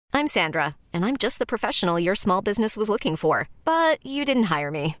I'm Sandra, and I'm just the professional your small business was looking for. But you didn't hire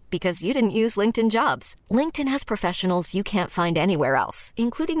me because you didn't use LinkedIn Jobs. LinkedIn has professionals you can't find anywhere else,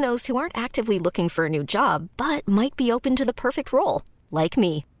 including those who aren't actively looking for a new job, but might be open to the perfect role, like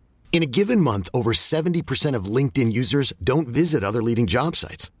me. In a given month, over 70% of LinkedIn users don't visit other leading job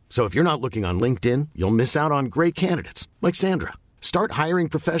sites. So if you're not looking on LinkedIn, you'll miss out on great candidates like Sandra. Start hiring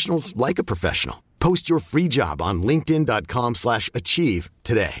professionals like a professional. Post your free job on linkedin.com/achieve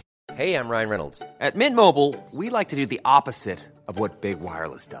today. Hey, I'm Ryan Reynolds. At Mint Mobile, we like to do the opposite of what Big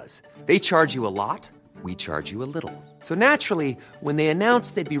Wireless does. They charge you a lot, we charge you a little. So naturally, when they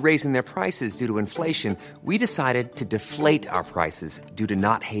announced they'd be raising their prices due to inflation, we decided to deflate our prices due to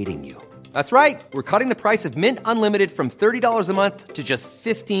not hating you. That's right. We're cutting the price of Mint Unlimited from $30 a month to just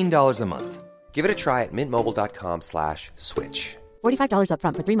 $15 a month. Give it a try at mintmobile.com/switch. $45 up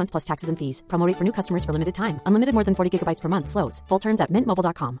front for 3 months plus taxes and fees. Promo rate for new customers for limited time. Unlimited more than 40 gigabytes per month. Slows full terms at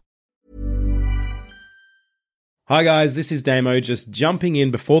mintmobile.com. Hi guys, this is Damo just jumping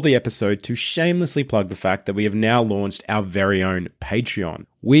in before the episode to shamelessly plug the fact that we have now launched our very own Patreon.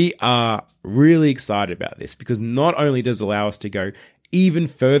 We are really excited about this because not only does it allow us to go even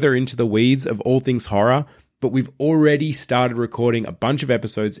further into the weeds of all things horror, but we've already started recording a bunch of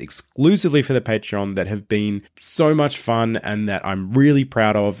episodes exclusively for the Patreon that have been so much fun and that I'm really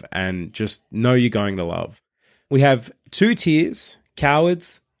proud of and just know you're going to love. We have 2 tiers,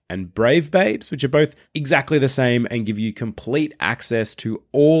 Cowards and Brave Babes, which are both exactly the same and give you complete access to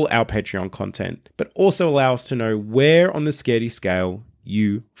all our Patreon content, but also allow us to know where on the scaredy scale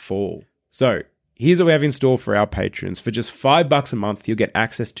you fall. So, here's what we have in store for our patrons. For just $5 a month, you'll get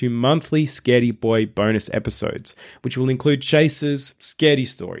access to monthly Scaredy Boy bonus episodes, which will include chasers, scaredy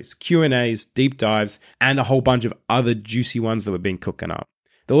stories, Q&As, deep dives, and a whole bunch of other juicy ones that we've been cooking up.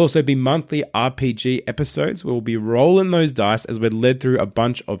 There'll also be monthly RPG episodes where we'll be rolling those dice as we're led through a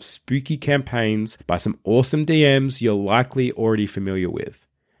bunch of spooky campaigns by some awesome DMs you're likely already familiar with.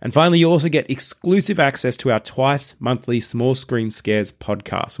 And finally, you also get exclusive access to our twice monthly Small Screen Scares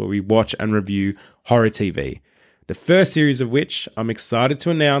podcast, where we watch and review horror TV. The first series of which I'm excited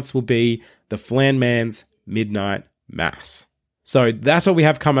to announce will be The Flan Man's Midnight Mass. So that's what we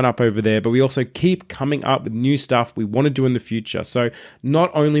have coming up over there, but we also keep coming up with new stuff we want to do in the future. So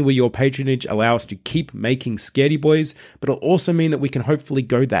not only will your patronage allow us to keep making Scaredy Boys, but it'll also mean that we can hopefully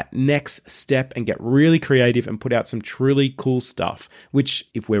go that next step and get really creative and put out some truly cool stuff, which,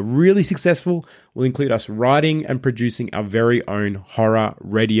 if we're really successful, will include us writing and producing our very own horror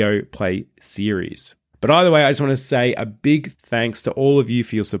radio play series. But either way, I just want to say a big thanks to all of you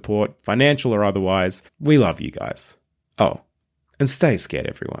for your support, financial or otherwise. We love you guys. Oh, and stay scared,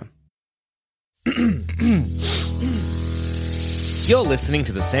 everyone. You're listening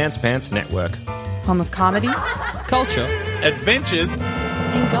to the Sans Pants Network. Home of comedy, Culture. Adventures.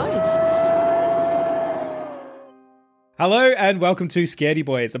 and ghosts. Hello and welcome to Scaredy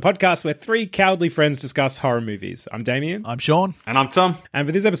Boys, a podcast where 3 cowardly friends discuss horror movies. I'm Damien. I'm Sean. And I'm Tom. And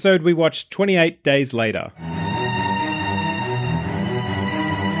for this episode, we watched 28 Days Later.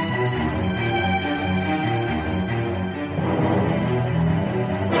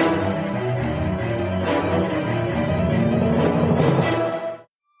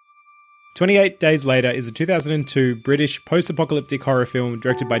 "28 Days Later" is a 2002 British post-apocalyptic horror film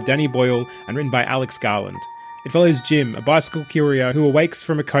directed by Danny Boyle and written by Alex Garland. It follows Jim, a bicycle courier who awakes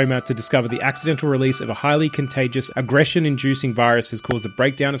from a coma to discover the accidental release of a highly contagious, aggression-inducing virus has caused the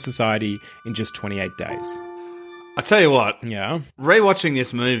breakdown of society in just 28 days. I tell you what, Yeah. rewatching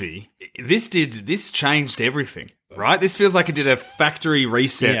this movie, this changed everything, right? This feels like it did a factory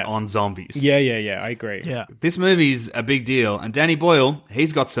reset on zombies. Yeah, I agree. Yeah. This movie's a big deal, and Danny Boyle,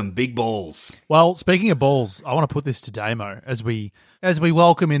 he's got some big balls. Well, speaking of balls, I want to put this to Damo as we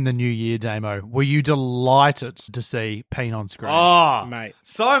welcome in the new year. Damo, were you delighted to see Peen on screen? Oh, Mate.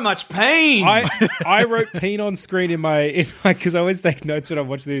 so much pain. I wrote Peen on screen in my because I always take notes when I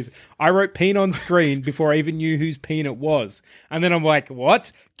watch these. I wrote Peen on screen before I even knew whose Peen it was, and then I'm like,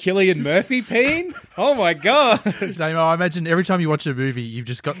 what? Cillian Murphy Peen? Oh my god! Damo, I imagine every time you watch a movie, you've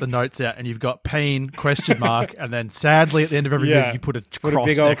just got the notes out and you've got Peen ? And then sadly at the end of every movie you put a cross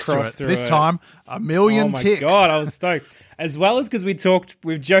big old next cross to it. This through it. time, a million Oh my ticks. god, I was stoked. As well as because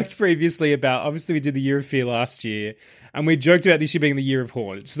we've joked previously about, obviously we did the Year of Fear last year, and we joked about this year being the year of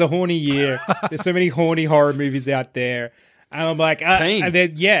horn. It's the horny year. There's so many horny horror movies out there. And I'm like, and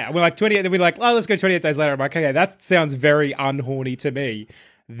then, we're like 28, then we're like, oh, let's go 28 Days Later. I'm like, okay, that sounds very unhorny to me.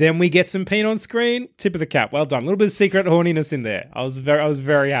 Then we get some Peen on screen. Tip of the cap. Well done. A little bit of secret horniness in there. I was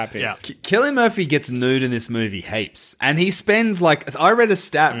very happy. Yeah. Cillian Murphy gets nude in this movie heaps. And he spends I read a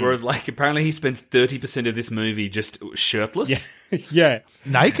stat where it was apparently he spends 30% of this movie just shirtless. Yeah. Yeah.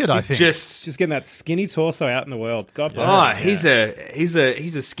 Naked, I think. Just getting that skinny torso out in the world. God bless him. he's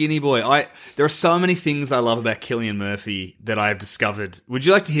a skinny boy. There are so many things I love about Cillian Murphy that I have discovered. Would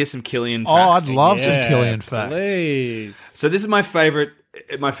you like to hear some Cillian facts? I'd love some Cillian facts. Please. So this is my favorite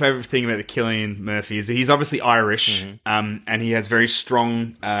thing about the Cillian Murphy is that he's obviously Irish, and he has very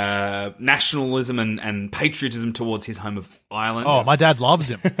strong nationalism and patriotism towards his home of Ireland. Oh, my dad loves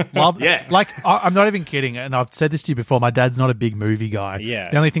him. Yeah. I'm not even kidding, and I've said this to you before, my dad's not a big movie guy. Yeah.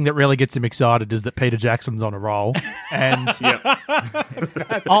 The only thing that really gets him excited is that Peter Jackson's on a roll. And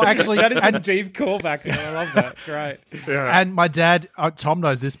that is a deep callback. I love that. Great. Yeah. And my dad, Tom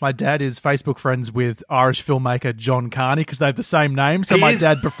knows this, my dad is Facebook friends with Irish filmmaker John Carney because they have the same name, so my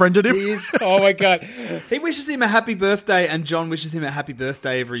dad befriended him. Oh my God. He wishes him a happy birthday, and John wishes him a happy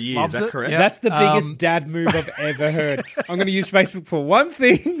birthday every year. Loves is that it. correct? Yeah. That's the biggest dad move I've ever heard. I'm going to use Facebook for one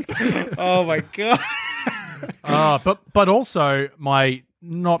thing. Oh my God. But also my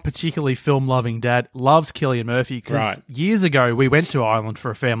not particularly film-loving dad loves Cillian Murphy because years ago we went to Ireland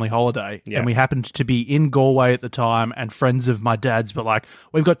for a family holiday and we happened to be in Galway at the time, and friends of my dad's were like,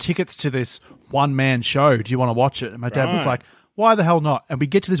 we've got tickets to this one-man show. Do you want to watch it? And my dad was like, why the hell not? And we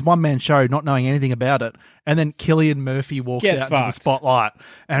get to this one-man show not knowing anything about it, and then Cillian Murphy walks out into the spotlight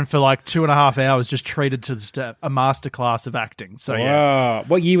and for 2.5 hours just treated to a masterclass of acting. So yeah.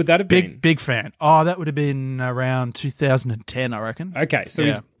 What year would that have been? Big fan. Oh, that would have been around 2010, I reckon. Okay, so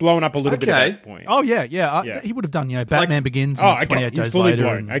he's blown up a little bit at that point. Oh, yeah. He would have done, Batman Begins and 28 he's Days fully Later.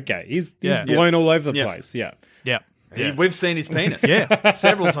 blown. Okay, he's blown all over the place. Yeah. Yeah. We've seen his penis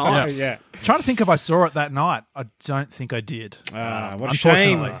several times. Yeah. Trying to think if I saw it that night. I don't think I did. What a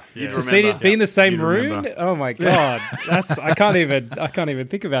shame to see it be in the same room. Oh my God, I can't even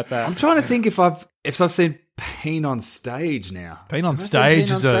think about that. I'm trying to think if I've seen Peen on stage now. Peen on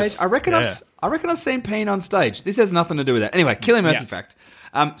stage is I reckon I've seen Peen on stage. This has nothing to do with that. Anyway, Cillian Murphy fact.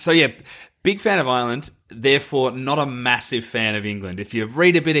 Big fan of Ireland, therefore not a massive fan of England. If you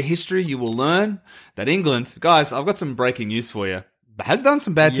read a bit of history, you will learn that England, guys, I've got some breaking news for you, has done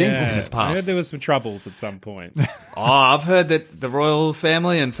some bad things in its past. I heard there was some troubles at some point. I've heard that the royal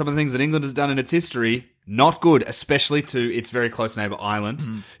family and some of the things that England has done in its history, not good, especially to its very close neighbour,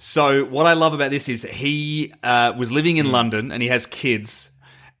 Ireland. So what I love about this is he was living in London and he has kids.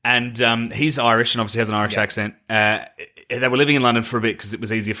 And he's Irish and obviously has an Irish accent. They were living in London for a bit because it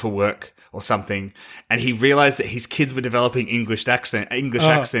was easier for work or something. And he realised that his kids were developing English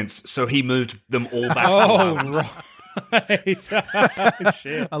accents, so he moved them all back to London. Right.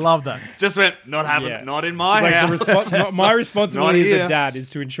 Shit. I love that. Just went, not in my house. My responsibility as a dad is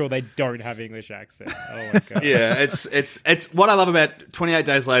to ensure they don't have English accent. Oh my God. Yeah, it's what I love about 28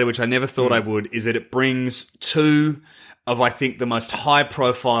 Days Later, which I never thought I would, is that it brings two of, I think, the most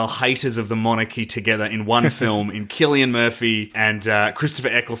high-profile haters of the monarchy together in one film, in Cillian Murphy and Christopher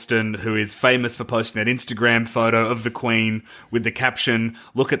Eccleston, who is famous for posting that Instagram photo of the Queen with the caption,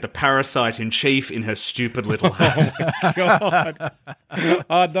 "Look at the parasite in chief in her stupid little hat." Oh my God.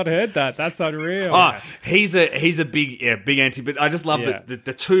 I'd not heard that. That's unreal. He's a big anti, but I just love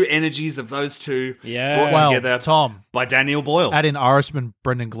the two energies of those two brought together Tom, by Daniel Boyle. Add in Irishman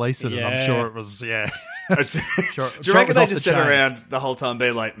Brendan Gleeson, and I'm sure it was, Do you reckon they just sat around the whole time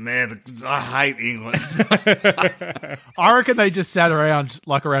being like, man, I hate England? I reckon they just sat around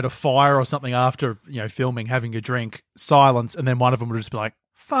around a fire or something after filming, having a drink, silence, and then one of them would just be like,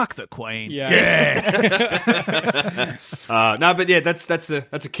 fuck the Queen. No, but that's a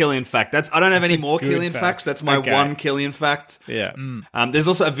Cillian fact. I don't have any more Cillian facts. That's my one Cillian fact. Yeah. There's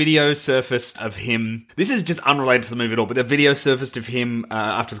also a video surfaced of him. This is just unrelated to the movie at all, but the video surfaced of him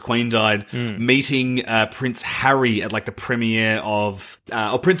after the Queen died, meeting Prince Harry at the premiere of,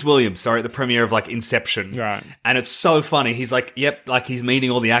 or Prince William, sorry, at the premiere of Inception. Right. And it's so funny. He's he's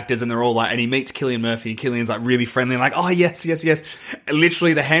meeting all the actors and they're all and he meets Cillian Murphy and Cillian's really friendly and oh yes.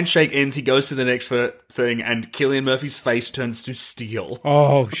 Literally the handshake ends, he goes to the next thing, and Cillian Murphy's face turns to steel.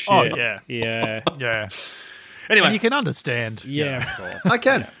 Oh, shit. Oh, yeah. Yeah. Anyway. And you can understand. Yeah, of course. I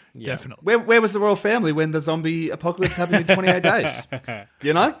can. Yeah. Definitely. Where was the royal family when the zombie apocalypse happened in 28 days?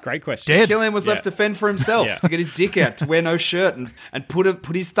 Great question. Dead. Cillian was left to fend for himself, to get his dick out, to wear no shirt, and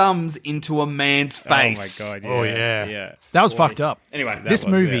put his thumbs into a man's face. Oh, my God. Oh, yeah. That was fucked up. Anyway. This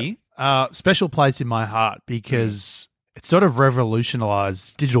movie, special place in my heart because it sort of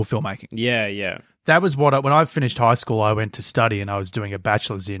revolutionized digital filmmaking. Yeah. That was when I finished high school, I went to study and I was doing a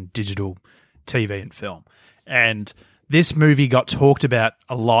bachelor's in digital TV and film. And this movie got talked about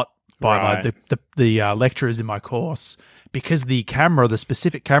a lot by like, the lecturers in my course because the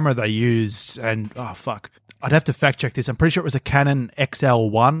specific camera they used, and I'd have to fact check this. I'm pretty sure it was a Canon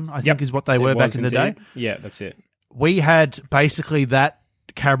XL1, I think is what they were back in the day. Yeah, that's it. We had basically that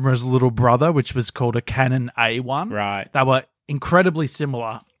camera's little brother, which was called a Canon A1. Right. They were incredibly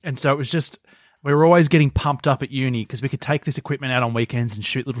similar. And so it was just, we were always getting pumped up at uni because we could take this equipment out on weekends and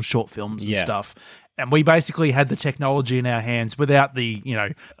shoot little short films and stuff. And we basically had the technology in our hands without the,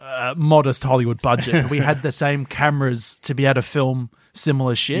 modest Hollywood budget. We had the same cameras to be able to film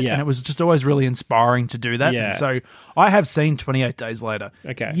similar shit. And it was just always really inspiring to do that. And so I have seen 28 Days Later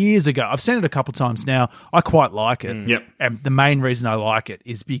years ago. I've seen it a couple times now. I quite like it. Yep. And the main reason I like it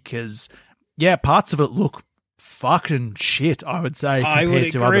is because, parts of it look fucking shit, I would say,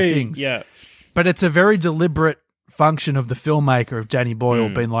 compared to other things. Yeah. But it's a very deliberate function of the filmmaker, of Danny Boyle,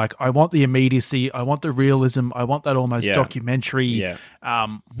 being like, I want the immediacy, I want the realism, I want that almost documentary,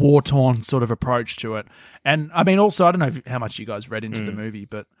 war-torn sort of approach to it. And I mean, also, I don't know how much you guys read into the movie,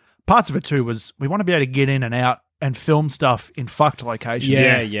 but parts of it too was we want to be able to get in and out and film stuff in fucked locations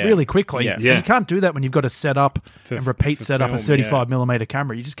really quickly. Yeah. You can't do that when you've got to set up and repeat set up a 35mm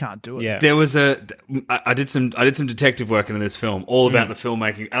camera. You just can't do it. Yeah. There was I did some detective work into this film, all about the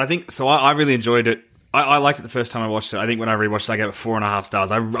filmmaking, and I think so. I really enjoyed it. I liked it the first time I watched it. I think when I rewatched it, I gave it 4.5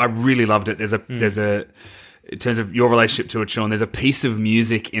 stars. I really loved it. There's a in terms of your relationship to it, Sean, there's a piece of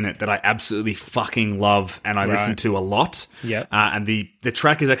music in it that I absolutely fucking love and I listen to a lot. Yeah. And the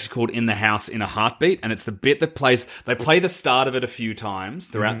track is actually called In the House in a Heartbeat, and it's the bit that plays, they play the start of it a few times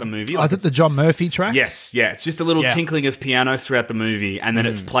throughout the movie. Is it the John Murphy track? Yes, yeah. It's just a little tinkling of piano throughout the movie, and then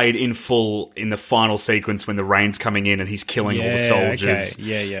it's played in full in the final sequence when the rain's coming in and he's killing all the soldiers.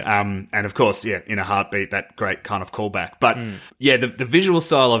 Okay. And of course, In a Heartbeat, that great kind of callback. But the visual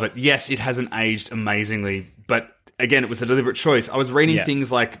style of it, yes, it hasn't aged amazingly, but again, it was a deliberate choice. I was reading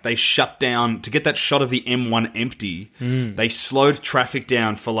things like they shut down, to get that shot of the M1 empty, they slowed traffic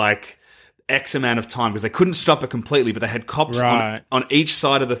down for like X amount of time because they couldn't stop it completely, but they had cops on each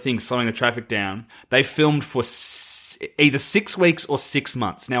side of the thing slowing the traffic down. They filmed for either 6 weeks or 6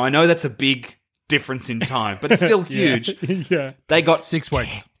 months. Now, I know that's a big difference in time, but it's still huge. They got 6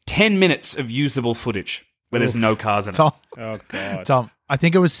 weeks. 10 minutes of usable footage where there's no cars in it. Tom, Oh, God. Tom, I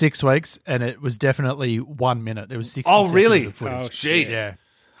think it was 6 weeks, and it was definitely 1 minute. It was 60 Oh, really? seconds of footage. Oh, jeez. Yeah.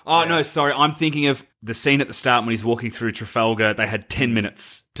 Oh, no, sorry. I'm thinking of the scene at the start when he's walking through Trafalgar. They had 10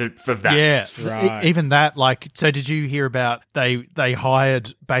 minutes for that. Yeah. Right. Even that, like, so did you hear about they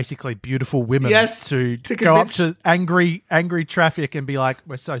hired basically beautiful women to go up to angry traffic and be like,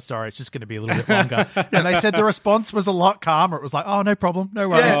 we're so sorry, it's just going to be a little bit longer. And they said the response was a lot calmer. It was like, oh, no problem, no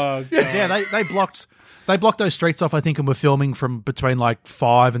worries. Oh, Yeah, they blocked those streets off, I think, and were filming from between like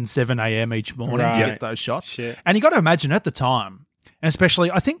 5 and 7 a.m. each morning to get those shots. Shit. And you got to imagine at the time, and especially,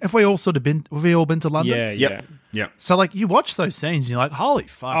 I think, have we all been to London? Yeah. Yep. So, like, you watch those scenes and you're like, holy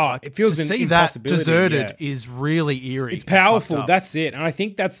fuck. Oh, like, it feels to an see that impossibility, deserted is really eerie. It's and fucked powerful. up. That's it. And I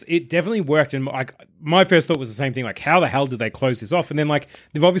think it definitely worked. And like my first thought was the same thing. Like, how the hell did they close this off? And then like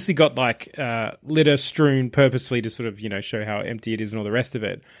they've obviously got like litter strewn purposefully to sort of, show how empty it is and all the rest of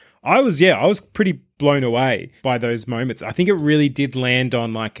it. I was pretty blown away by those moments. I think it really did land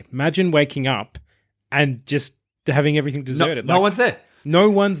on like, imagine waking up and just having everything deserted. No one's there.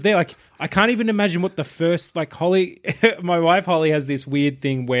 No one's there. Like, I can't even imagine what the first, like, Holly, my wife Holly has this weird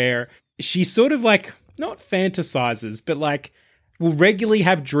thing where she sort of like, not fantasizes, but like, will regularly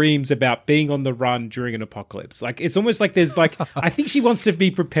have dreams about being on the run during an apocalypse. Like, it's almost like there's like, I think she wants to be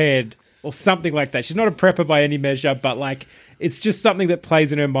prepared or something like that. She's not a prepper by any measure, but like, it's just something that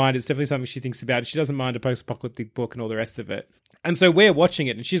plays in her mind. It's definitely something she thinks about. She doesn't mind a post-apocalyptic book and all the rest of it. And so we're watching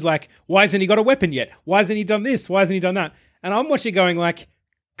it and she's like, why hasn't he got a weapon yet? Why hasn't he done this? Why hasn't he done that? And I'm watching going like,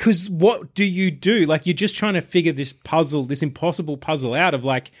 because what do you do? Like, you're just trying to figure this impossible puzzle out of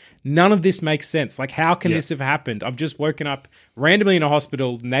like, none of this makes sense. Like, how can this have happened? I've just woken up randomly in a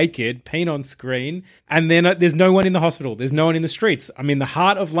hospital naked, pain on screen, and then there's no one in the hospital. There's no one in the streets. I'm in the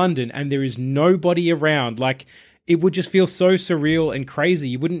heart of London and there is nobody around. Like, it would just feel so surreal and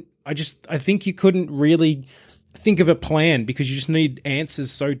crazy. I think you couldn't really think of a plan because you just need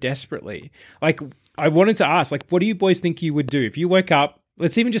answers so desperately. Like, I wanted to ask, like, what do you boys think you would do if you woke up?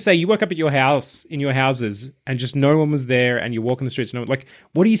 Let's even just say you woke up at your house, in your houses, and just no one was there, and you walk in the streets. Like,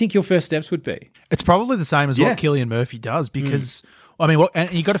 what do you think your first steps would be? It's probably the same as what Cillian Murphy does because, I mean,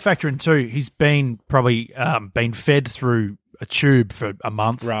 and you got to factor in too, he's been probably been fed through a tube for a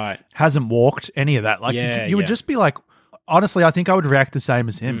month. Right. Hasn't walked, any of that. Like, you would just be like, honestly, I think I would react the same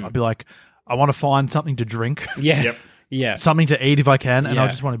as him. I'd be like, I want to find something to drink. Yeah. something to eat if I can, and Yeah. I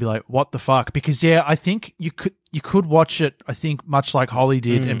just want to be like, what the fuck? Because I think you could watch it, I think much like Holly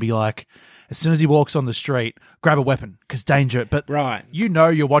did, and be like, as soon as he walks on the street, grab a weapon because danger. But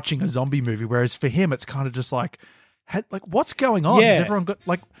you're watching a zombie movie, whereas for him, it's kind of just like what's going on? Yeah.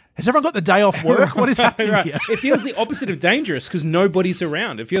 Has everyone got the day off work? What is happening here? It feels the opposite of dangerous because nobody's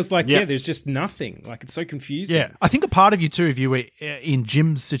around. It feels like, there's just nothing. Like, it's so confusing. Yeah. I think a part of you, too, if you were in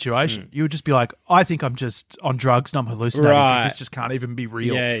Jim's situation, you would just be like, I think I'm just on drugs and I'm hallucinating because this just can't even be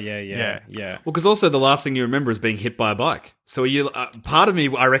real. Yeah. Well, because also the last thing you remember is being hit by a bike. So part of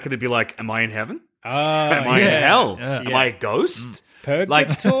me, I reckon, would be like, am I in heaven? Am I in hell? Am I a ghost?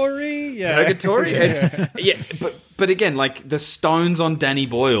 Purgatory? Purgatory? But again, like the stones on Danny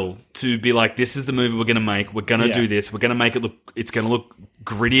Boyle to be like, this is the movie we're going to make. We're going to do this. We're going to make it look, it's going to look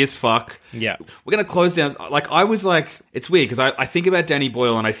gritty as fuck. Yeah. We're going to close down. Like, I was like, it's weird because I think about Danny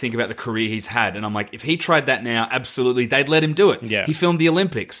Boyle and I think about the career he's had. And I'm like, if he tried that now, absolutely, they'd let him do it. Yeah. He filmed the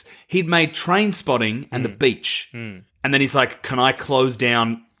Olympics. He'd made Train Spotting and The Beach. And then he's like, can I close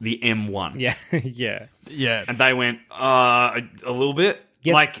down the M1? Yeah. And they went, a little bit.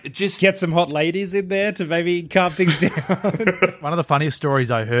 Get some hot ladies in there to maybe calm things down. One of the funniest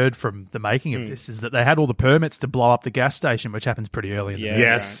stories I heard from the making of this is that they had all the permits to blow up the gas station, which happens pretty early in the movie.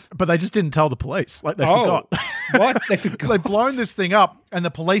 Yes. But they just didn't tell the police. Like, they forgot. What? They forgot? They've blown this thing up, and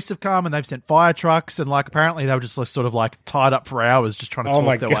the police have come, and they've sent fire trucks, and like apparently they were just sort of like tied up for hours just trying to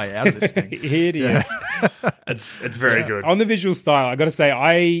talk their way out of this thing. Idiots. It's very good. On the visual style, I got to say,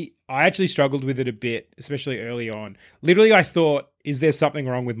 I actually struggled with it a bit, especially early on. Literally, I thought, is there something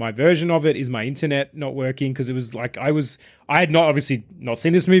wrong with my version of it? Is my internet not working? Because it was like I had obviously not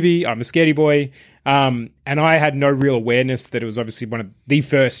seen this movie. I'm a scaredy boy. And I had no real awareness that it was obviously one of the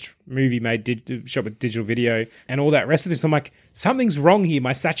first movie made shot with digital video and all that rest of this. I'm like, something's wrong here.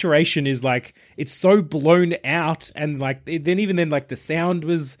 My saturation is like, it's so blown out. And like, even then, like the sound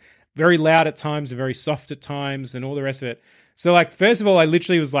was very loud at times and very soft at times and all the rest of it. So, like, first of all, I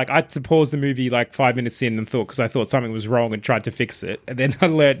literally was like, I had to pause the movie like 5 minutes in and because I thought something was wrong and tried to fix it. And then I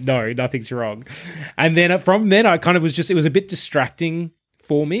learned, no, nothing's wrong. And then from then, I kind of was it was a bit distracting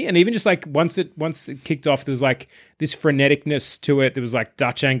for me. And even just like once it kicked off, there was like this freneticness to it. There was like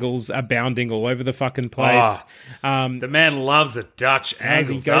Dutch angles abounding all over the fucking place. The man loves a Dutch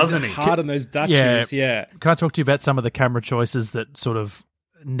angle, doesn't he? Hard on those Dutches, yeah. Can I talk to you about some of the camera choices that sort of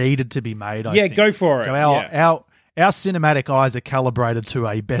needed to be made? I think? Go for it. So our cinematic eyes are calibrated to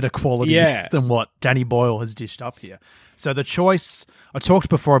a better quality than what Danny Boyle has dished up here. So the choice, I talked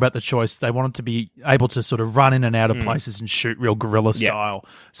before about the choice, they wanted to be able to sort of run in and out of places and shoot real guerrilla style.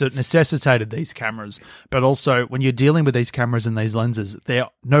 So it necessitated these cameras. But also, when you're dealing with these cameras and these lenses, they're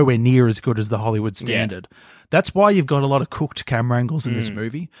nowhere near as good as the Hollywood standard. That's why you've got a lot of cooked camera angles in this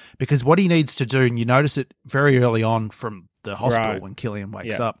movie, because what he needs to do, and you notice it very early on from the hospital when Killian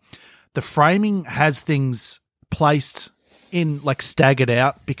wakes up, the framing has things placed in like staggered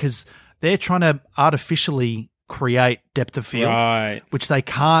out because they're trying to artificially create depth of field, which they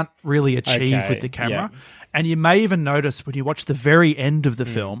can't really achieve with the camera. And you may even notice when you watch the very end of the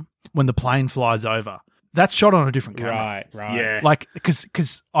film, when the plane flies over, that's shot on a different camera. Right. Yeah. Like,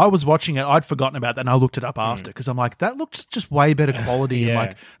 because I was watching it, I'd forgotten about that, and I looked it up after, because I'm like, that looked just way better quality. And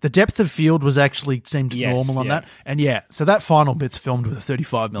like, the depth of field seemed normal on that. And so that final bit's filmed with a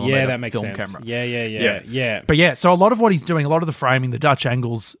 35mm film camera. Yeah. But so a lot of what he's doing, a lot of the framing, the Dutch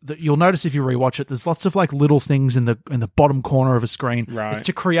angles, that you'll notice if you rewatch it, there's lots of like little things in the bottom corner of a screen. Right. It's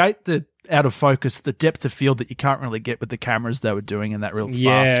to create the out of focus, the depth of field that you can't really get with the cameras they were doing in that real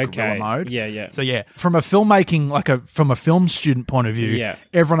fast guerrilla mode. So from a filmmaking, from a film student point of view,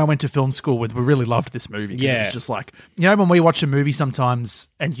 everyone I went to film school with, we really loved this movie. It was just like, when we watch a movie sometimes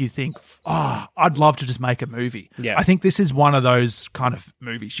and you think, I'd love to just make a movie. I think this is one of those kind of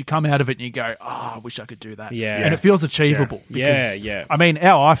movies. You come out of it and you go, I wish I could do that. And it feels achievable. Because, I mean,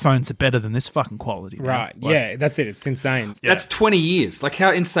 our iPhones are better than this fucking quality. Right. That's it. It's insane. That's 20 years. Like,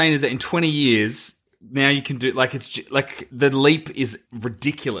 how insane is it in 20 years? Now you can do like the leap is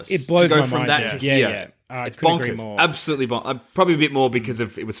ridiculous. It blows to go my from mind. That to here. It's bonkers. Absolutely bonkers. Probably a bit more because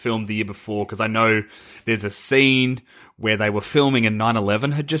it was filmed the year before. Because I know there's a scene where they were filming and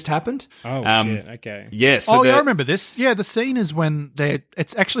 9/11 had just happened. Oh shit! Okay. Yeah. So I remember this. Yeah, the scene is when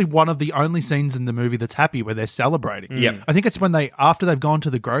it's actually one of the only scenes in the movie that's happy where they're celebrating. Yeah. I think it's when after they've gone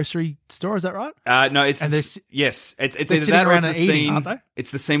to the grocery store. Is that right? No, it's yes. It's either that or it's the scene. Aren't they?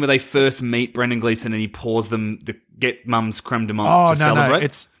 It's the scene where they first meet Brendan Gleeson and he pours them get Mum's creme de menthe to celebrate. No,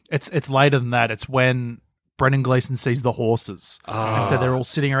 it's later than that. It's when Brendan Gleeson sees the horses. And so they're all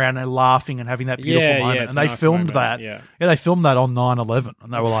sitting around and laughing and having that beautiful moment. And they filmed that. Yeah, they filmed that on 9/11.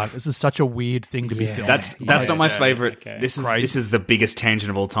 And they were like, this is such a weird thing to be filming. That's not my favorite. Okay. This is the biggest tangent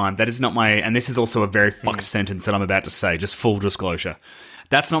of all time. That is not my, and this is also a very fucked sentence that I'm about to say, just full disclosure.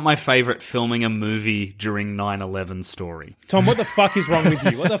 That's not my favorite filming a movie during 9/11 story. Tom, what the fuck is wrong with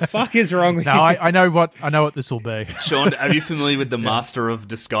you? What the fuck is wrong with you? I know what this will be. Sean, are you familiar with the Master of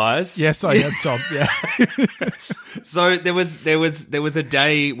Disguise? Yes, I am, Tom. Yeah. So there was a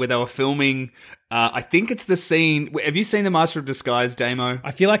day where they were filming. I think it's the scene. Have you seen the Master of Disguise, Damo?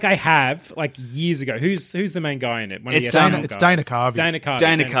 I feel like I have, like years ago. Who's the main guy in it? It's Dana Carvey. Dana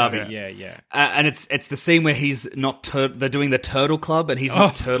Carvey. Yeah. And it's the scene where he's not. They're doing the Turtle Club, and he's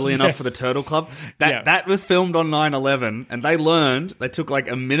not turtly enough for the Turtle Club. That was filmed on 9/11, and they took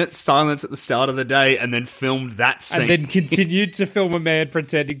like a minute's silence at the start of the day, and then filmed that scene, and then continued to film a man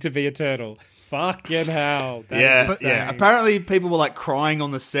pretending to be a turtle. Fucking hell! Yeah. Apparently, people were like crying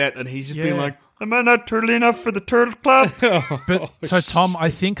on the set, and he's just being like, "Am I not turtly enough for the Turtle Club?" So, Tom, I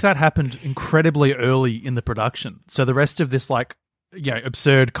think that happened incredibly early in the production. So the rest of this, like,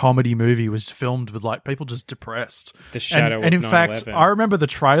 absurd comedy movie was filmed with like people just depressed. The shadow and in 9/11. fact, I remember the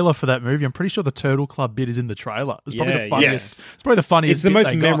trailer for that movie. I'm pretty sure the Turtle Club bit is in the trailer. It's probably the funniest. Yes. It's probably the funniest. It's the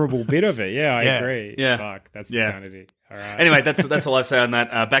most memorable bit of it. Yeah, I agree. Yeah. Fuck, that's insanity. All right. Anyway, that's all I've said on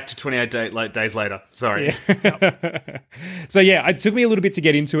that. Back to 28 days later. Sorry. Yeah. So it took me a little bit to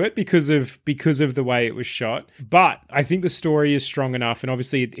get into it because of the way it was shot. But I think the story is strong enough, and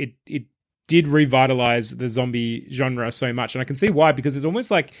obviously it did revitalize the zombie genre so much, and I can see why, because it's almost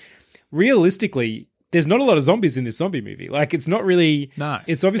like realistically there's not a lot of zombies in this zombie movie. Like, it's not really. No,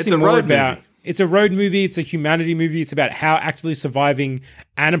 it's obviously more about. It's a road movie. It's a humanity movie. It's about how actually surviving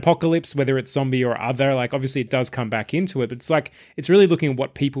an apocalypse, whether it's zombie or other. Like, obviously, it does come back into it, but it's like it's really looking at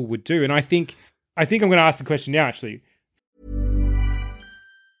what people would do. And I think I'm going to ask the question now. Actually,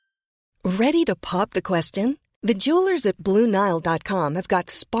 ready to pop the question? The jewelers at BlueNile.com have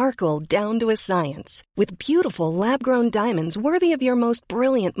got sparkle down to a science with beautiful lab-grown diamonds worthy of your most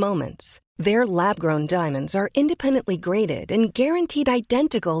brilliant moments. Their lab-grown diamonds are independently graded and guaranteed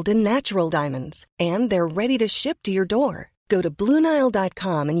identical to natural diamonds, and they're ready to ship to your door. Go to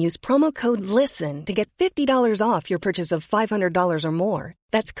BlueNile.com and use promo code LISTEN to get $50 off your purchase of $500 or more.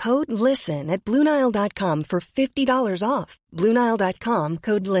 That's code LISTEN at BlueNile.com for $50 off. BlueNile.com,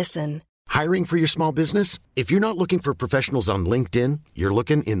 code LISTEN. Hiring for your small business? If you're not looking for professionals on LinkedIn, you're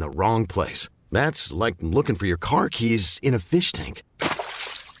looking in the wrong place. That's like looking for your car keys in a fish tank.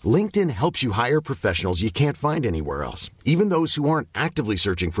 LinkedIn helps you hire professionals you can't find anywhere else, even those who aren't actively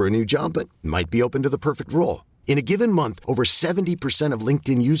searching for a new job but might be open to the perfect role. In a given month, over 70% of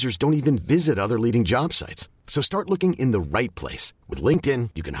LinkedIn users don't even visit other leading job sites. So start looking in the right place. With LinkedIn,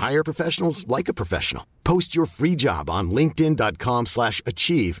 you can hire professionals like a professional. Post your free job on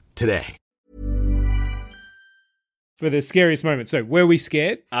linkedin.com/achieve today. For the scariest moment. So, were we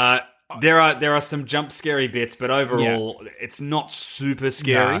scared? There are some jump scary bits, but overall, it's not super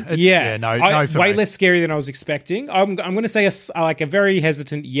scary. No, way less scary than I was expecting. I'm going to say a very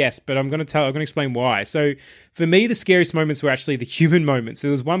hesitant yes, but I'm going to explain why. So, for me, the scariest moments were actually the human moments.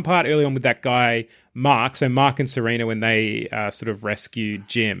 There was one part early on with that guy Mark. So Mark and Serena, when they sort of rescued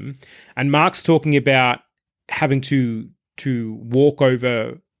Jim, and Mark's talking about having to walk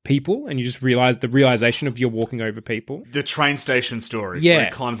over people, and you just realize the realization of you're walking over people. The train station story. Where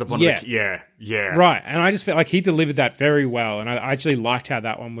he climbs up on Right. And I just felt like he delivered that very well, and I actually liked how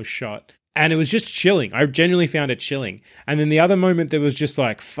that one was shot. And it was just chilling. I genuinely found it chilling. And then the other moment that was just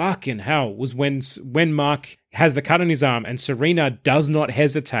like, fucking hell, was when Mark has the cut on his arm and Serena does not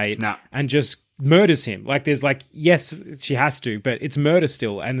hesitate and just murders him. Like, there's like, yes, she has to, but it's murder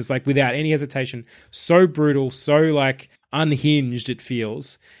still. And it's like, without any hesitation, so brutal, so like unhinged it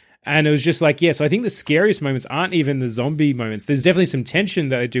feels. And it was just like, so I think the scariest moments aren't even the zombie moments. There's definitely some tension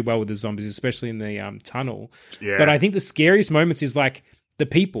that they do well with the zombies, especially in the tunnel. Yeah. But I think the scariest moments is like the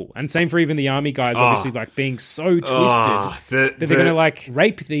people. And same for even the army guys, obviously, like being so twisted that they're going to like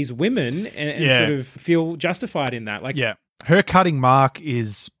rape these women and sort of feel justified in that. Like, her cutting Mark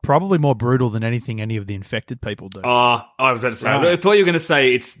is probably more brutal than anything any of the infected people do. I was about to say, I thought you were going to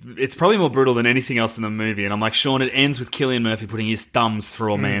say it's probably more brutal than anything else in the movie. And I'm like, Sean, it ends with Cillian Murphy putting his thumbs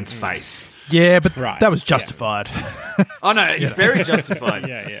through a man's face. Yeah, but that was justified. Oh, no, very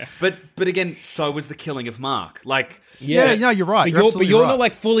justified. But again, so was the killing of Mark. Like, no, you're right. But you're not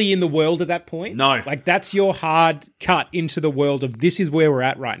like fully in the world at that point. No. Like, that's your hard cut into the world of this is where we're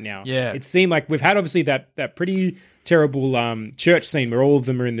at right now. Yeah. It seemed like we've had obviously that pretty terrible church scene where all of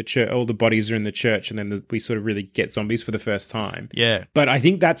them are in the church, all the bodies are in the church, and then we sort of really get zombies for the first time. Yeah. But I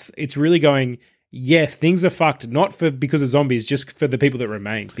think it's really going, yeah, things are fucked, not because of zombies, just for the people that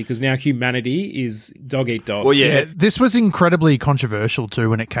remain, because now humanity is dog eat dog. Well, yeah. This was incredibly controversial too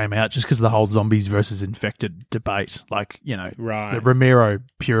when it came out, just because of the whole zombies versus infected debate. Like, you know, Right. the Romero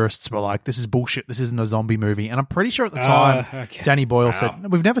purists were like, this is bullshit, this isn't a zombie movie. And I'm pretty sure at the time, okay. Danny Boyle said, no,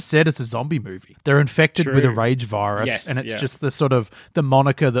 we've never said it's a zombie movie. They're infected with a True. rage virus, Yes, and it's yeah. just the sort of the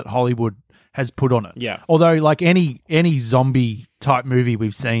moniker that Hollywood has put on it. Yeah. Although, like any zombie type movie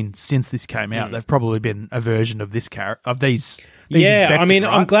we've seen since this came out, they've probably been a version of this of these Yeah, infected, I mean,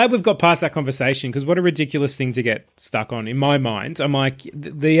 right? I'm glad we've got past that conversation, because what a ridiculous thing to get stuck on in my mind. I'm like,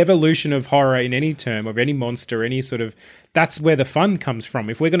 the evolution of horror in any term, of any monster, any sort of, that's where the fun comes from.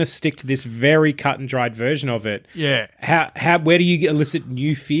 If we're going to stick to this very cut and dried version of it, Yeah. where do you elicit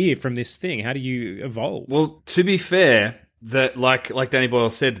new fear from this thing? How do you evolve? Well, to be fair, that like Danny Boyle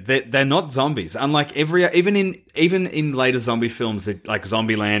said, they're not zombies. Unlike even in later zombie films, like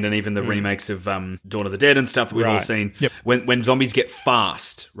Zombieland and even the remakes of Dawn of the Dead and stuff that we've all Right. seen, Yep. when zombies get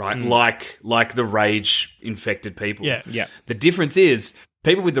fast, right, like the rage infected people. Yeah. Yeah. The difference is,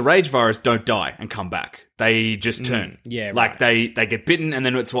 people with the rage virus don't die and come back. They just turn. Yeah, like they get bitten, and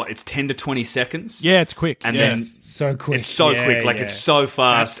then it's 10 to 20 seconds. Yeah, it's quick. And yeah. then so quick. it's so Yeah, quick, like yeah. it's so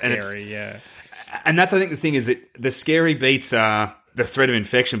fast, That's and scary, yeah. and that's, I think, the thing is that the scary beats are the threat of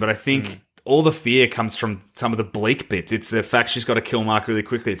infection, but I think all the fear comes from some of the bleak bits. It's the fact she's got to kill Mark really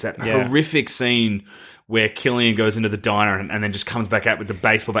quickly. It's that horrific scene where Killian goes into the diner and then just comes back out with the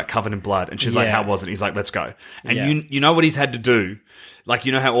baseball bat covered in blood, and she's like, Yeah. how was it? He's like, let's go. And Yeah. you know what he's had to do. Like,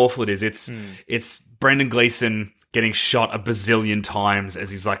 you know how awful it is. It's Brendan Gleeson getting shot a bazillion times as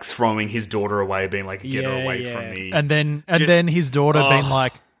he's like throwing his daughter away, being like, get her Yeah, away yeah. from me. And then his daughter being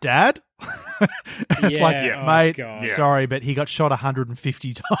like, Dad? And it's Yeah, like, oh, mate, God. sorry, but he got shot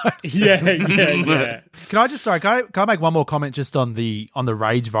 150 times. Yeah. Can I make one more comment just on the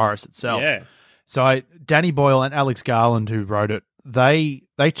rage virus itself? Yeah. So Danny Boyle and Alex Garland, who wrote it, they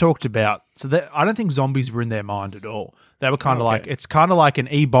talked about, I don't think zombies were in their mind at all. They were kind of like, it's kind of like an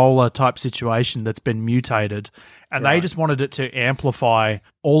Ebola type situation that's been mutated, and they just wanted it to amplify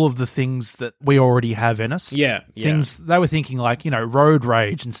all of the things that we already have in us. Yeah, Things they were thinking, like, you know, road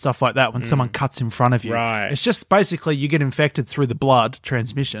rage and stuff like that when someone cuts in front of you. Right. It's just basically you get infected through the blood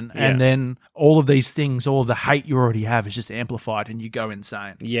transmission, and then all of these things, all of the hate you already have is just amplified and you go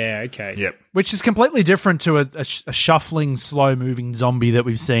insane. Yeah, okay. Yep. Which is completely different to a shuffling, slow-moving zombie that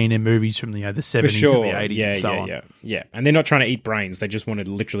we've seen in movies from the 70s For sure. and the 80s and so on. Yeah. And they're not trying to eat brains. They just want to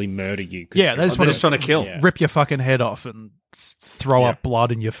literally murder you. Yeah, they just They're want just trying to kill. Yeah. rip your fucking head off and throw up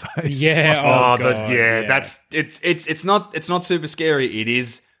blood in your face. Yeah. Oh, God, that's it's not super scary. It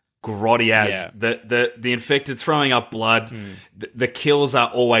is grotty as the infected throwing up blood. The kills are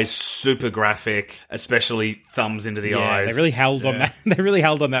always super graphic, especially thumbs into the eyes. They really held on that. They really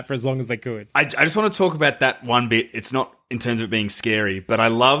held on that for as long as they could. I just want to talk about that one bit. It's not in terms of it being scary, but I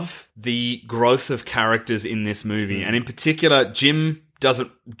love the growth of characters in this movie, and in particular, Jim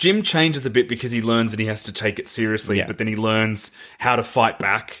changes a bit because he learns that he has to take it seriously, but then he learns how to fight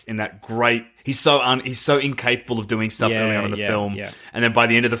back in that great. He's so incapable of doing stuff early on in the film, and then by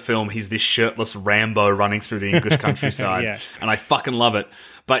the end of the film, he's this shirtless Rambo running through the English countryside, and I fucking love it.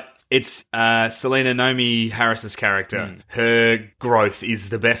 But it's Selena Nomi Harris's character. Her growth is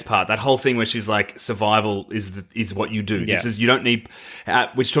the best part. That whole thing where she's like, survival is what you do. This is, you don't need.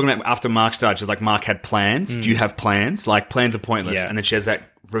 We're talking about after Mark started. She's like, Mark had plans. Do you have plans? Like, plans are pointless. And then she has that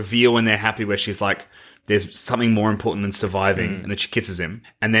reveal when they're happy where she's like, there's something more important than surviving, and then she kisses him,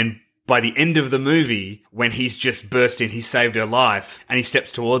 and then. By the end of the movie, when he's just burst in, he saved her life, and he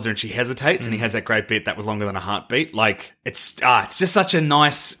steps towards her and she hesitates, and he has that great bit that was longer than a heartbeat. Like, it's just such a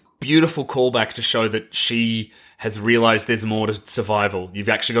nice, beautiful callback to show that she has realized there's more to survival. You've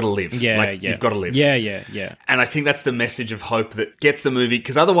actually got to live. You've got to live. Yeah. And I think that's the message of hope that gets the movie,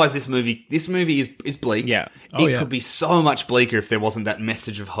 because otherwise this movie is bleak. Yeah. It could be so much bleaker if there wasn't that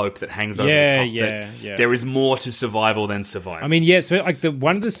message of hope that hangs over the top. Yeah. There is more to survival than survival. I mean, so like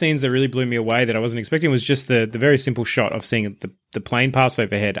one of the scenes that really blew me away that I wasn't expecting was just the very simple shot of seeing the plane pass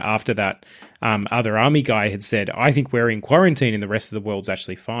overhead after that other army guy had said, I think we're in quarantine and the rest of the world's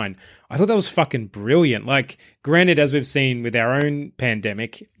actually fine. I thought that was fucking brilliant. Like, granted, as we've seen with our own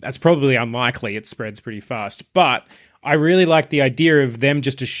pandemic, that's probably unlikely. It spreads pretty fast. But I really like the idea of them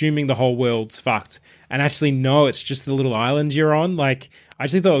just assuming the whole world's fucked and actually, no, it's just the little island you're on. Like, I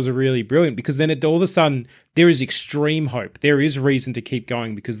actually thought it was really brilliant, because then all of a sudden there is extreme hope. There is reason to keep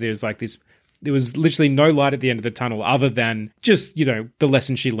going, because there's like this. There was literally no light at the end of the tunnel other than just, you know, the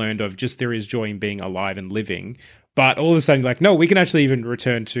lesson she learned of just there is joy in being alive and living. But all of a sudden, like, no, we can actually even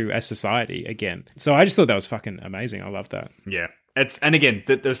return to a society again. So I just thought that was fucking amazing. I love that. Yeah. And again,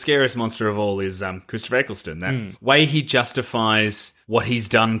 the scariest monster of all is Christopher Eccleston. That way he justifies what he's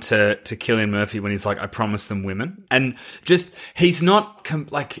done to Cillian Murphy when he's like, I promised them women. And just, he's not,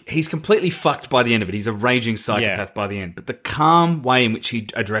 he's completely fucked by the end of it. He's a raging psychopath by the end. But the calm way in which he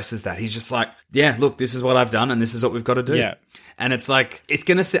addresses that, he's just like, yeah, look, this is what I've done and this is what we've got to do. Yeah. And it's like, it's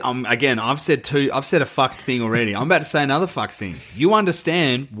going to say, again, I've said a fucked thing already. I'm about to say another fucked thing. You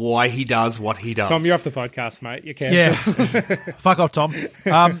understand why he does what he does. Tom, you're off the podcast, mate. You cancelled. Yeah. Fuck off, Tom.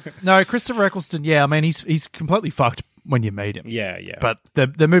 No, Christopher Eccleston, I mean, he's completely fucked when you meet him. Yeah. But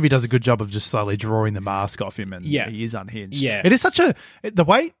the movie does a good job of just slowly drawing the mask off him, and he is unhinged. Yeah. It is such the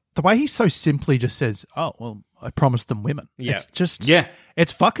way he so simply just says, oh, well, I promised them women. Yeah. It's just,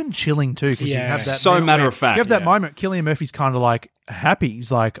 it's fucking chilling too. Because you have that so matter of fact. You have that moment. Cillian Murphy's kind of like happy.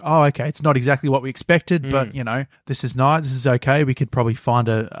 He's like, oh, okay, it's not exactly what we expected, but this is nice. This is okay. We could probably find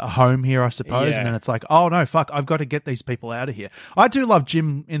a home here, I suppose. Yeah. And then it's like, oh no, fuck, I've got to get these people out of here. I do love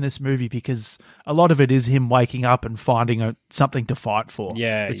Jim in this movie because a lot of it is him waking up and finding something to fight for.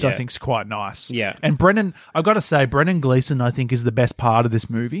 Which I think is quite nice. Yeah. And I've got to say, Brendan Gleeson, I think, is the best part of this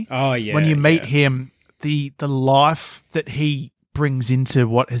movie. Oh yeah. When you meet him, the life that he brings into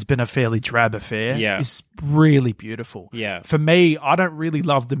what has been a fairly drab affair is really beautiful. Yeah. For me, I don't really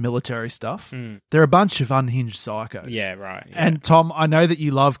love the military stuff. They're a bunch of unhinged psychos. Yeah, right. Yeah. And Tom, I know that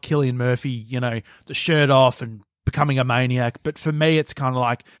you love Cillian Murphy, the shirt off and becoming a maniac, but for me, it's kind of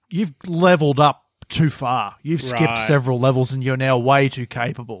like you've leveled up too far. You've skipped several levels and you're now way too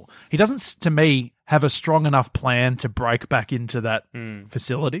capable. He doesn't, to me, have a strong enough plan to break back into that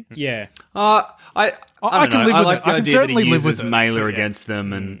facility. Yeah. I can live with like it. the I can idea that certainly he live uses with it. Mailer against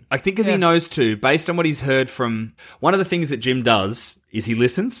them, and I think because he knows too, based on what he's heard from one of the things that Jim does is he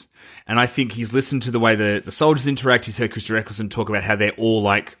listens, and I think he's listened to the way the soldiers interact. He's heard Christopher Eccleston talk about how they're all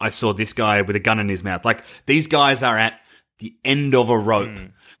like, I saw this guy with a gun in his mouth. Like these guys are at the end of a rope.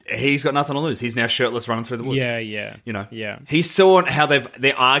 He's got nothing to lose. He's now shirtless running through the woods. Yeah. He saw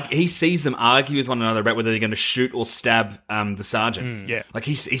how he sees them argue with one another about whether they're going to shoot or stab the sergeant. Like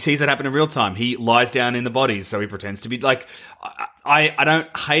he sees that happen in real time. He lies down in the bodies, so he pretends to be like. I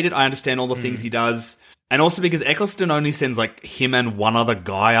don't hate it. I understand all the things he does, and also because Eccleston only sends like him and one other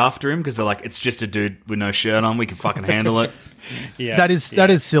guy after him because they're like, it's just a dude with no shirt on. We can fucking handle it. That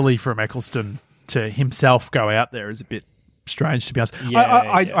is silly from Eccleston to himself go out there is a bit strange, to be honest.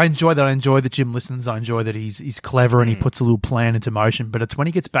 I enjoy that. I enjoy that Jim listens. I enjoy that he's clever and he puts a little plan into motion. But it's when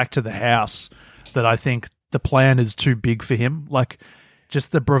he gets back to the house that I think the plan is too big for him. Like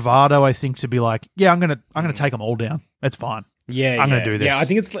just the bravado, I think, to be like, yeah, I'm gonna take them all down. It's fine. I'm going to do this. Yeah, I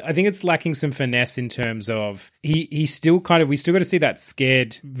think it's lacking some finesse in terms of he's still kind of, we still got to see that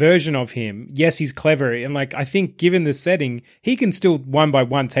scared version of him. Yes, he's clever, and like I think given the setting, he can still one by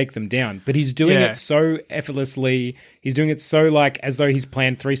one take them down. But he's doing it so effortlessly. He's doing it so like as though he's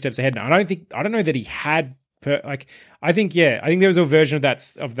planned 3 steps ahead. And I don't know that he had I think there was a version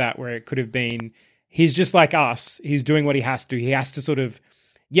of that where it could have been he's just like us. He's doing what he has to. He has to sort of.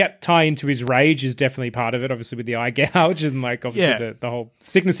 Yep, tie into his rage is definitely part of it, obviously with the eye gouge and like obviously the whole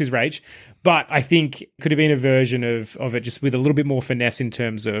sickness is rage. But I think it could have been a version of it just with a little bit more finesse in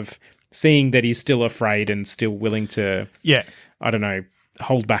terms of seeing that he's still afraid and still willing to, I don't know,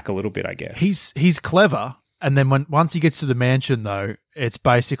 hold back a little bit, I guess. He's clever. And then once he gets to the mansion, though, it's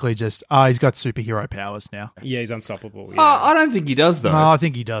basically just, he's got superhero powers now. Yeah, he's unstoppable. Yeah. I don't think he does, though. No, I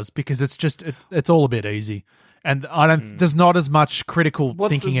think he does because it's just, it's all a bit easy. And there's not as much critical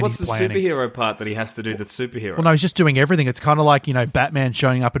thinking in his planning. What's the superhero part that he has to do that's superhero? Well, no, he's just doing everything. It's kind of like, Batman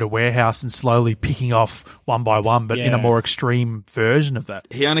showing up at a warehouse and slowly picking off one by one, but in a more extreme version of that.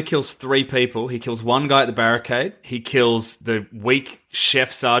 He only kills 3 people. He kills one guy at the barricade. He kills the weak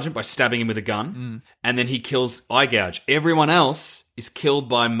chef sergeant by stabbing him with a gun. And then he kills Eye Gouge. Everyone else is killed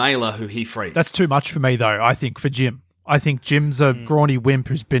by Mailer, who he frees. That's too much for me, though, I think, for Jim. I think Jim's a scrawny wimp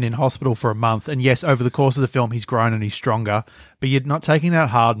who's been in hospital for a month. And yes, over the course of the film, he's grown and he's stronger. But you're not taking out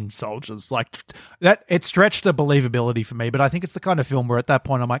hardened soldiers. Like that, it stretched the believability for me. But I think it's the kind of film where at that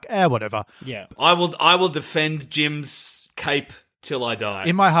point, I'm like, whatever. Yeah. I will defend Jim's cape till I die.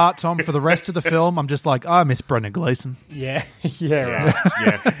 In my heart, Tom, for the rest of the film, I'm just like, I miss Brendan Gleeson. Yeah.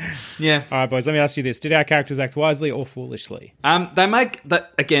 Right. Yeah. All right, boys, let me ask you this. Did our characters act wisely or foolishly? They make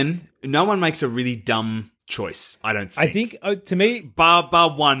that, again, no one makes a really dumb choice, I don't think. I think, to me... Bar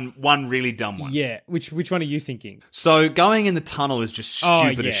one really dumb one. Yeah. Which one are you thinking? So going in the tunnel is just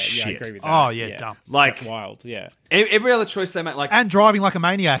stupid as shit. Yeah, I agree with that. Oh, yeah, dumb. Like, that's wild, yeah. Every other choice they make, like and driving like a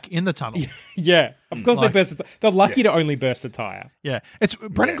maniac in the tunnel. Yeah, of course Like- they burst. They're lucky to only burst a tire. Yeah, it's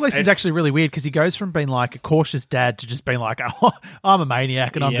Brendan Gleeson's actually really weird because he goes from being like a cautious dad to just being like, oh, I'm a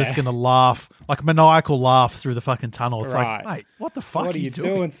maniac and I'm just going to laugh, like a maniacal laugh through the fucking tunnel. It's like, mate, what the fuck What are you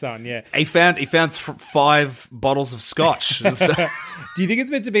doing, son? Yeah. he found 5 bottles of scotch. Do you think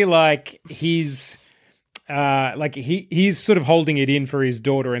it's meant to be like he's sort of holding it in for his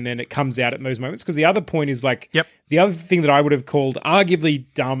daughter and then it comes out at those moments? Because the other point is like, the other thing that I would have called arguably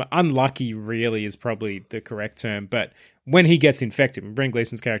dumb, unlucky really is probably the correct term, but when he gets infected, when Brendan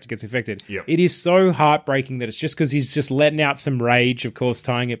Gleeson's character gets infected, it is so heartbreaking that it's just because he's just letting out some rage, of course,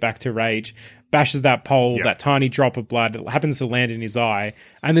 tying it back to rage, bashes that pole, that tiny drop of blood, it happens to land in his eye,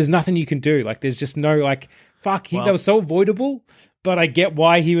 and there's nothing you can do. Like, there's just no, like, fuck, that was so avoidable. But I get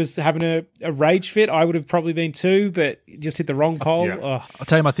why he was having a rage fit. I would have probably been too, but just hit the wrong pole. Yeah. I'll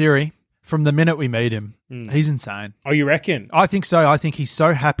tell you my theory. From the minute we meet him, he's insane. Oh, you reckon? I think so. I think he's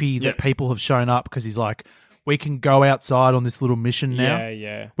so happy that people have shown up because he's like, we can go outside on this little mission now.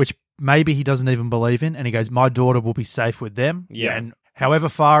 Yeah. Which maybe he doesn't even believe in. And he goes, my daughter will be safe with them. Yeah. And however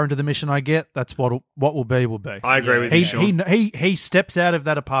far into the mission I get, that's what will be, will be. I agree with you, Sean. He steps out of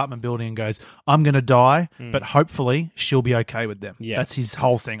that apartment building and goes, I'm going to die, but hopefully she'll be okay with them. Yeah. That's his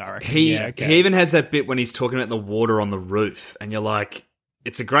whole thing, I reckon. He even has that bit when he's talking about the water on the roof, and you're like,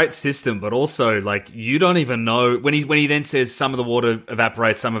 it's a great system, but also like you don't even know when he then says some of the water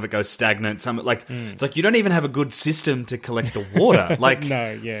evaporates, some of it goes stagnant, some like it's like you don't even have a good system to collect the water. Like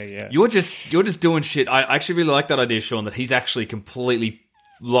No, yeah. You're just doing shit. I actually really like that idea, Sean, that he's actually completely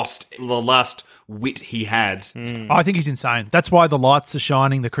lost the last wit he had. I think he's insane. That's why the lights are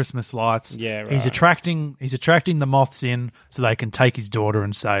shining, the Christmas lights. Yeah, right. He's attracting the moths in so they can take his daughter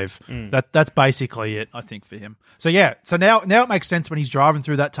and save. That's basically it, I think, for him. So yeah, so now it makes sense when he's driving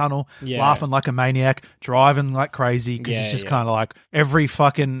through that tunnel, laughing like a maniac, driving like crazy, because he's just kind of like, every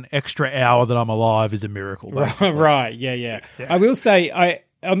fucking extra hour that I'm alive is a miracle. Right, yeah. I will say,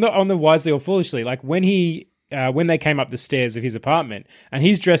 on the wisely or foolishly, like when they came up the stairs of his apartment and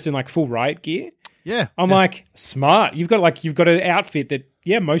he's dressed in like full riot gear. Yeah. I'm like, smart. You've got an outfit that,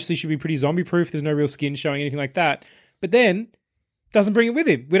 mostly should be pretty zombie proof. There's no real skin showing, anything like that. But then doesn't bring it with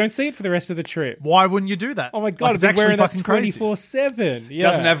him. We don't see it for the rest of the trip. Why wouldn't you do that? Oh my God, it's I've been wearing that fucking crazy. 24/7. Yeah.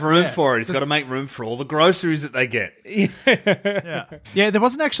 Doesn't have room for it. He's got to make room for all the groceries that they get. Yeah, there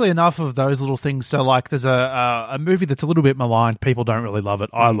wasn't actually enough of those little things. So, like, there's a movie that's a little bit maligned. People don't really love it.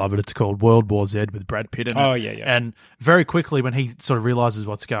 I love it. It's called World War Z with Brad Pitt in it. Oh, yeah. And very quickly, when he sort of realizes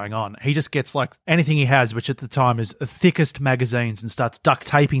what's going on, he just gets, like, anything he has, which at the time is the thickest magazines, and starts duct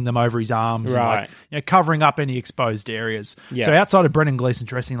taping them over his arms and, like, covering up any exposed areas. Yeah. So outside of Brendan Gleeson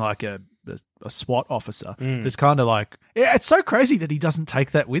dressing like a SWAT officer, there's kind of like, it's so crazy that he doesn't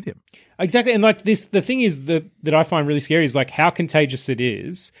take that with him. Exactly. And like this, the thing is that I find really scary is like how contagious it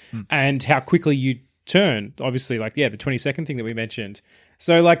is and how quickly you turn. Obviously, like, the 20-second thing that we mentioned.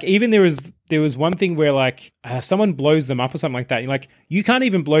 So like even there was one thing where like someone blows them up or something like that. You're like, you can't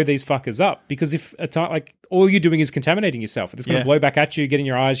even blow these fuckers up because if like all you're doing is contaminating yourself. If it's going to blow back at you, get in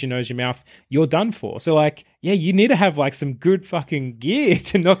your eyes, your nose, your mouth, you're done for. So like, you need to have like some good fucking gear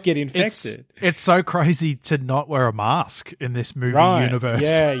to not get infected. It's so crazy to not wear a mask in this movie universe.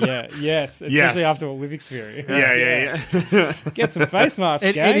 Yes. Especially after what we've experienced. Yeah. Get some face masks.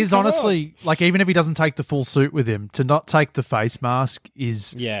 It is honestly like, even if he doesn't take the full suit with him, to not take the face mask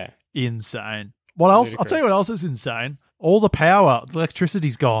is insane. What else? I'll tell you what else is insane. All the power, the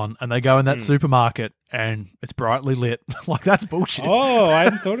electricity's gone, and they go in that supermarket and it's brightly lit. Like, that's bullshit. Oh, I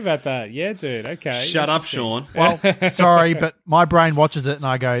hadn't thought about that. Yeah, dude. Okay. Shut up, Sean. Well, sorry, but my brain watches it and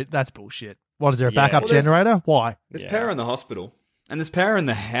I go, that's bullshit. What, is there a backup generator? Why? There's power in the hospital. And there's power in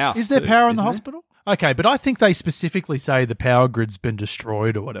the house. Is there power in the hospital? Okay, but I think they specifically say the power grid's been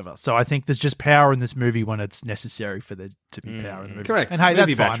destroyed or whatever. So I think there's just power in this movie when it's necessary for there to be power in the movie. Correct. And hey,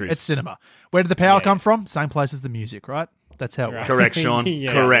 movie that's fine. batteries. It's cinema. Where did the power come from? Same place as the music, right? That's how it works. Correct, Sean.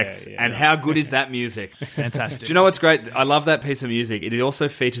 Correct. And how good is that music? Fantastic. Do you know what's great? I love that piece of music. It also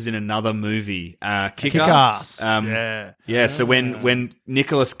features in another movie, Kick-Ass. Yeah. So when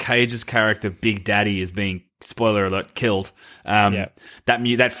Nicolas Cage's character Big Daddy is being, spoiler alert, killed,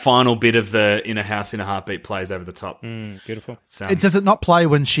 that final bit of the In a House in a Heartbeat plays over the top. Beautiful. So, does it not play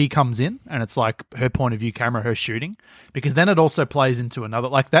when she comes in and it's like her point of view camera, her shooting? Because then it also plays into another,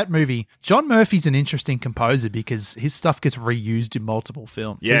 like that movie. John Murphy's an interesting composer because his stuff gets reused in multiple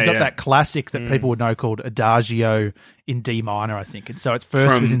films. So he's got that classic that people would know called Adagio in D minor, I think. And so it's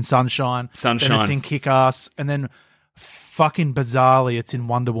first was in Sunshine. Then it's in Kick-Ass. And then fucking bizarrely, it's in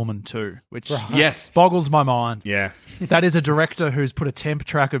Wonder Woman 2, which Yes. boggles my mind. Yeah. That is a director who's put a temp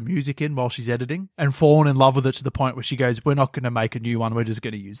track of music in while she's editing and fallen in love with it to the point where she goes, we're not going to make a new one, we're just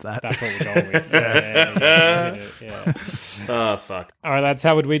going to use that. That's what we're going with. Yeah. Oh, fuck. All right, lads,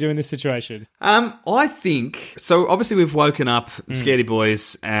 how would we do in this situation? I think so. Obviously, we've woken up, scaredy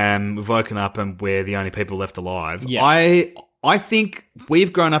boys. We've woken up, and we're the only people left alive. Yeah. I think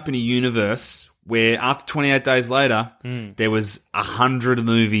we've grown up in a universe where after 28 Days Later, there was 100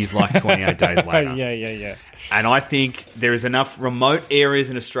 movies like 28 Days Later. Yeah. And I think there is enough remote areas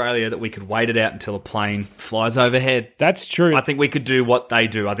in Australia that we could wait it out until a plane flies overhead. That's true. I think we could do what they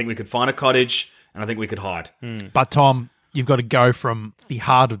do. I think we could find a cottage, and I think we could hide. But Tom, you've got to go from the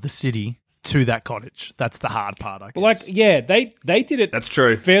heart of the city to that cottage. That's the hard part, I guess. They did it. That's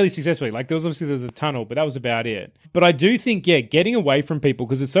true. Fairly successfully. Like there was a tunnel, but that was about it. But I do think, getting away from people,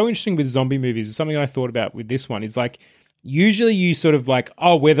 because it's so interesting with zombie movies. It's something I thought about with this one. Is like usually you sort of like,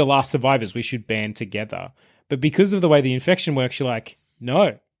 oh, we're the last survivors. We should band together. But because of the way the infection works, you're like,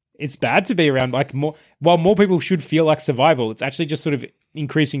 no, it's bad to be around. Like while more people should feel like survival, it's actually just sort of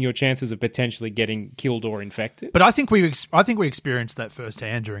increasing your chances of potentially getting killed or infected. But I think we experienced that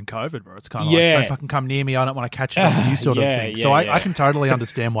firsthand during COVID, bro. It's kind of like, don't fucking come near me. I don't want to catch it on you sort of thing. So I can totally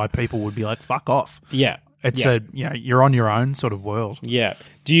understand why people would be like, fuck off. Yeah. It's you're on your own sort of world. Yeah.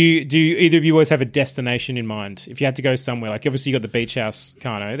 Do you either of you always have a destination in mind? If you had to go somewhere, like obviously you got the beach house,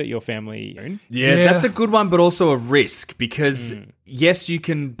 Kano, that your family own. Yeah, that's a good one, but also a risk because yes, you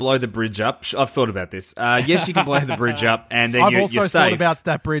can blow the bridge up. I've thought about this. Yes, you can blow the bridge up, and then I've you're also safe. thought about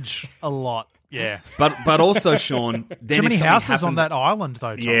that bridge a lot. Yeah, but also, Sean, then too many houses happens, on that island,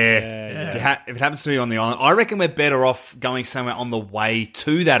 though. Tom. Yeah. If it happens to be on the island, I reckon we're better off going somewhere on the way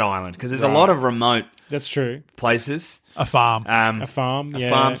to that island because there's a lot of remote. That's true. Places. A farm. A farm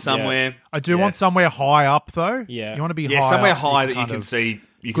somewhere. Yeah. I do want somewhere high up, though. Yeah. You want to be high somewhere up high that you can see.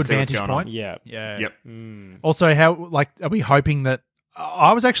 You can good see what's vantage going point. on. Yeah. Yep. Also, are we hoping that?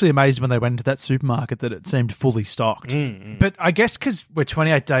 I was actually amazed when they went into that supermarket that it seemed fully stocked. But I guess because we're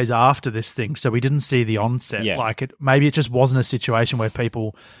 28 days after this thing, so we didn't see the onset. Yeah. Maybe it just wasn't a situation where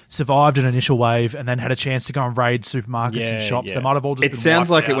people survived an initial wave and then had a chance to go and raid supermarkets and shops. Yeah. They might have all just. It been sounds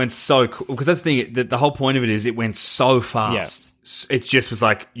wiped like it out. went so cool because that's the thing. The whole point of it is it went so fast. Yeah. It just was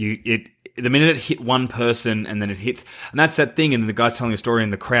like the minute it hit one person and then it hits, and that's that thing. And the guy's telling a story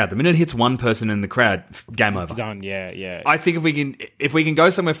in the crowd. The minute it hits one person in the crowd, game over. Done. Yeah. I think if we can go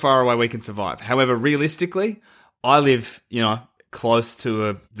somewhere far away, we can survive. However, realistically, I live, close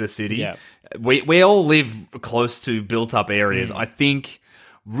to the city. Yeah. We all live close to built up areas. I think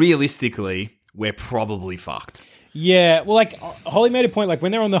realistically, we're probably fucked. Yeah, well, like Holly made a point, like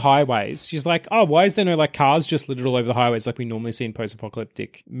when they're on the highways, she's like, "Oh, why is there no like cars just littered all over the highways like we normally see in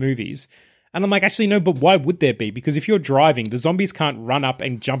post-apocalyptic movies?" And I'm like, actually, no, but why would there be? Because if you're driving, the zombies can't run up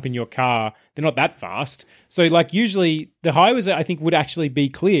and jump in your car. They're not that fast. So, like, usually the highways, I think, would actually be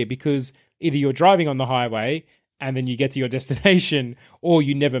clear because either you're driving on the highway and then you get to your destination, or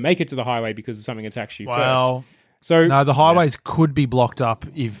you never make it to the highway because something attacks you first. So no, the highways could be blocked up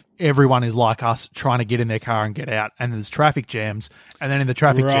if everyone is like us trying to get in their car and get out, and there's traffic jams, and then in the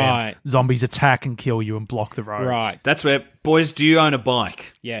traffic jam, zombies attack and kill you and block the roads. Right. That's where, boys, do you own a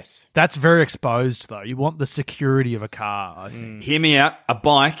bike? Yes. That's very exposed, though. You want the security of a car, I think. Hear me out. A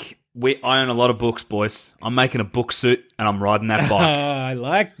bike. I own a lot of books, boys. I'm making a book suit and I'm riding that bike. I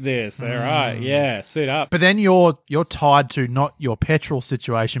like this. All right. Yeah, suit up. But then you're tied to not your petrol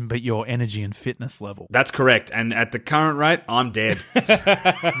situation, but your energy and fitness level. That's correct. And at the current rate, I'm dead.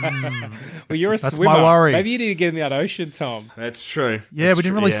 Well, you're a That's swimmer. my worry. Maybe you need to get in that ocean, Tom. That's true. Yeah, That's we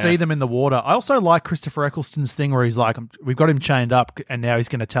didn't true. really see them in the water. I also like Christopher Eccleston's thing where he's like, we've got him chained up and now he's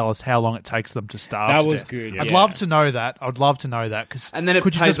going to tell us how long it takes them to starve That to was death. good. I'd yeah. love to know that. I'd love to know that. Cause And then it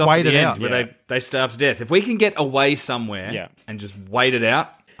could you pays just off wait at the it end out? where they starve to death. If we can get away somewhere and just wait it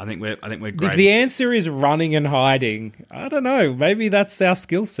out, I think we're great. If the answer is running and hiding, I don't know. Maybe that's our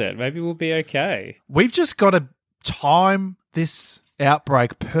skill set. Maybe we'll be okay. We've just got to time this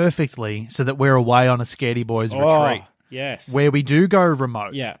outbreak perfectly so that we're away on a Scaredy Boys retreat. Yes. Where we do go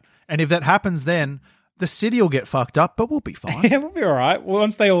remote. Yeah. And if that happens then, the city will get fucked up, but we'll be fine. Yeah, we'll be all right. Well,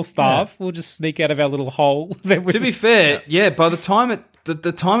 once they all starve, we'll just sneak out of our little hole. To be fair, by the time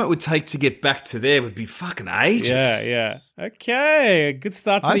the time it would take to get back to there would be fucking ages. Yeah. Okay, good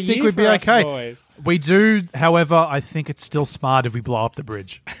start to the I year think we'd for be us, okay. boys. We do, however, I think it's still smart if we blow up the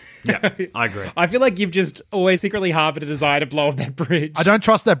bridge. Yeah, I agree. I feel like you've just always secretly harbored a desire to blow up that bridge. I don't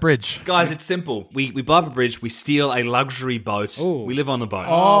trust that bridge. Guys, it's simple. We blow up a bridge, we steal a luxury boat. Ooh. We live on the boat.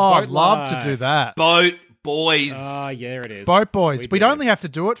 Oh, boat I'd love life. to do that. Boat, Boys. Yeah, it is. Boat Boys. We'd do. only have to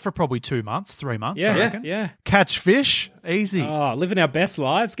do it for probably 2 months, 3 months, I reckon. Yeah. Catch fish, easy. Oh, living our best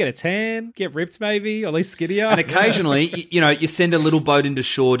lives. Get a tan, get ripped maybe, or at least skinnier. And occasionally, you send a little boat into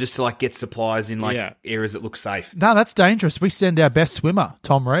shore just to like get supplies in areas that look safe. No, that's dangerous. We send our best swimmer,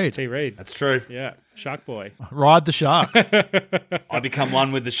 Tom Reed. T. Reed. That's true. Yeah. Shark Boy. Ride the sharks. I become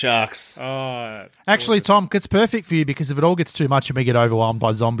one with the sharks. Oh, actually, Tom, it's perfect for you because if it all gets too much and we get overwhelmed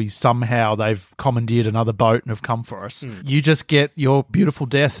by zombies, somehow they've commandeered another boat and have come for us. You just get your beautiful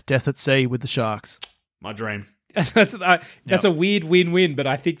death at sea with the sharks. My dream. That's a weird win-win, but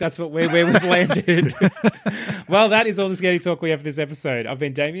I think that's where we've landed. Well, that is all the Scaredy Talk we have for this episode. I've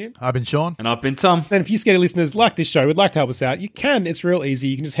been Damien. I've been Sean. And I've been Tom. And if you Scaredy listeners like this show, would like to help us out, you can. It's real easy.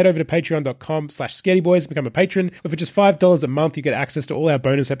 You can just head over to patreon.com/scaredyboys and become a patron. For just $5 a month, you get access to all our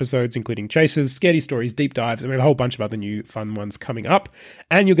bonus episodes, including Chasers, Scaredy Stories, Deep Dives, and we have a whole bunch of other new fun ones coming up.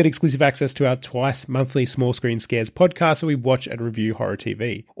 And you'll get exclusive access to our twice monthly Small Screen Scares podcast where we watch and review horror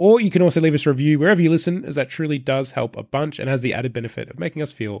TV. Or you can also leave us a review wherever you listen, as that truly does help a bunch and has the added benefit of making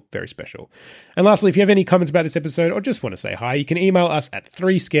us feel very special. And lastly, if you have any comments about this episode or just want to say hi, you can email us at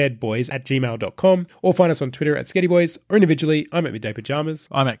 3scaredboys@gmail.com or find us on Twitter at scaredyboys, or individually, I'm at Midday Pajamas.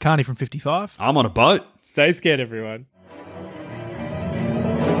 I'm at Carney from 55. I'm on a boat. Stay scared, everyone.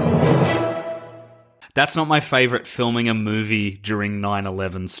 That's not my favourite filming a movie during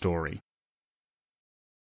 9/11 story.